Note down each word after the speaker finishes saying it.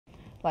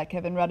Like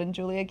Kevin Rudd and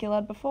Julia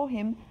Gillard before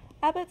him,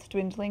 Abbott's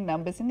dwindling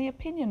numbers in the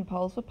opinion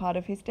polls were part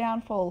of his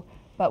downfall.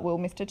 But will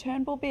Mr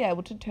Turnbull be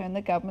able to turn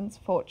the government's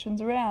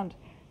fortunes around?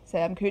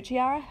 Sam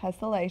Cucchiara has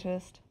the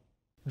latest.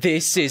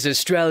 This is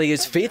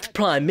Australia's fifth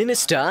Prime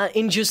Minister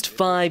in just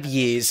 5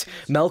 years.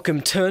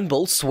 Malcolm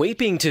Turnbull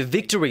sweeping to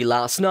victory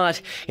last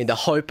night in the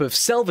hope of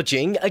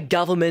salvaging a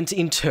government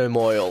in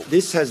turmoil.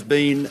 This has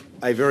been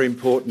a very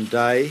important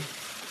day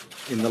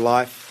in the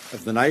life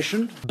of the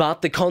nation.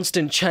 But the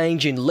constant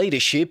change in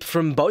leadership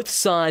from both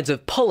sides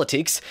of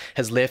politics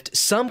has left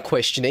some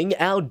questioning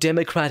our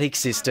democratic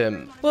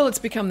system. Well, it's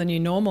become the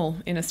new normal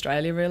in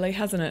Australia, really,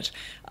 hasn't it?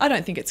 I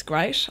don't think it's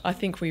great. I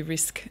think we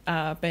risk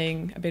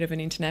being a bit of an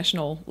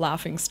international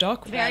laughing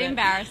stock. Very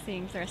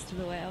embarrassing for the rest of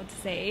the world to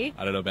see.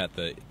 I don't know about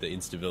the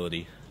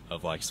instability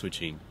of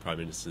switching prime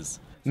ministers.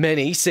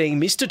 Many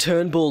seeing Mr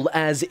Turnbull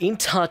as in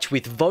touch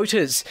with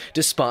voters,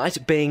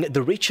 despite being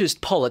the richest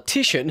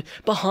politician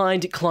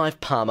behind Clive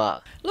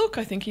Palmer. Look,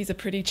 I think he's a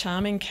pretty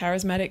charming,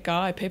 charismatic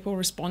guy. People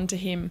respond to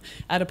him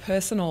at a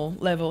personal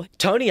level.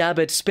 Tony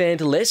Abbott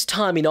spent less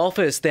time in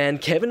office than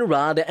Kevin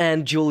Rudd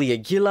and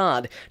Julia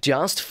Gillard,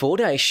 just 4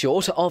 days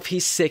short of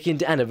his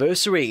second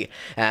anniversary.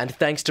 And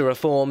thanks to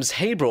reforms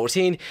he brought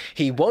in,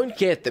 he won't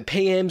get the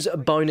PM's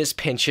bonus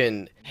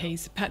pension.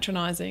 He's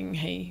patronising,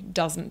 he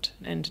doesn't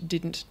and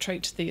didn't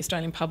treat the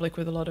Australian public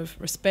with a lot of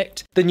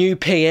respect. The new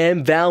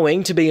PM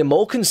vowing to be a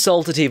more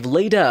consultative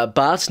leader,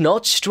 but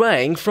not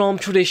straying from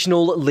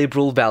traditional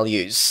Liberal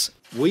values.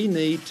 We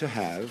need to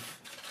have,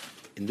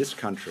 in this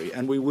country,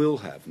 and we will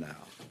have now,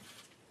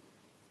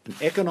 an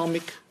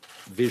economic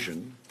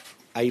vision,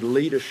 a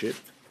leadership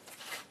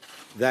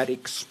that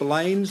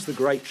explains the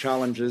great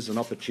challenges and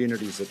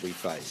opportunities that we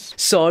face.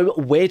 So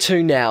where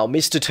to now?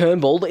 Mr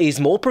Turnbull is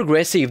more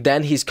progressive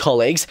than his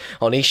colleagues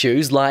on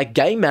issues like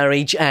gay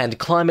marriage and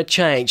climate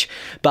change,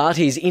 but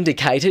he's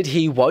indicated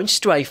he won't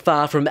stray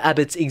far from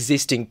Abbott's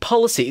existing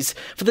policies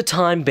for the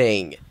time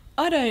being.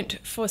 I don't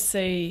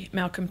foresee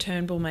Malcolm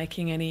Turnbull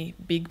making any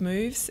big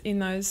moves in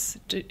those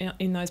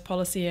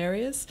policy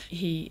areas.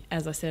 He,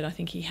 as I said, I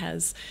think he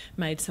has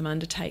made some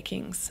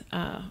undertakings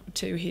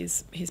to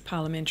his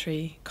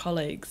parliamentary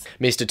colleagues.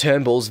 Mr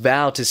Turnbull's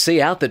vowed to see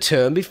out the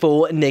term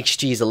before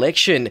next year's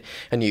election.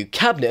 A new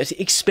cabinet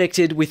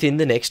expected within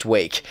the next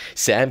week.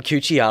 Sam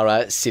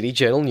Cucchiara, City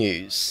Journal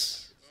News.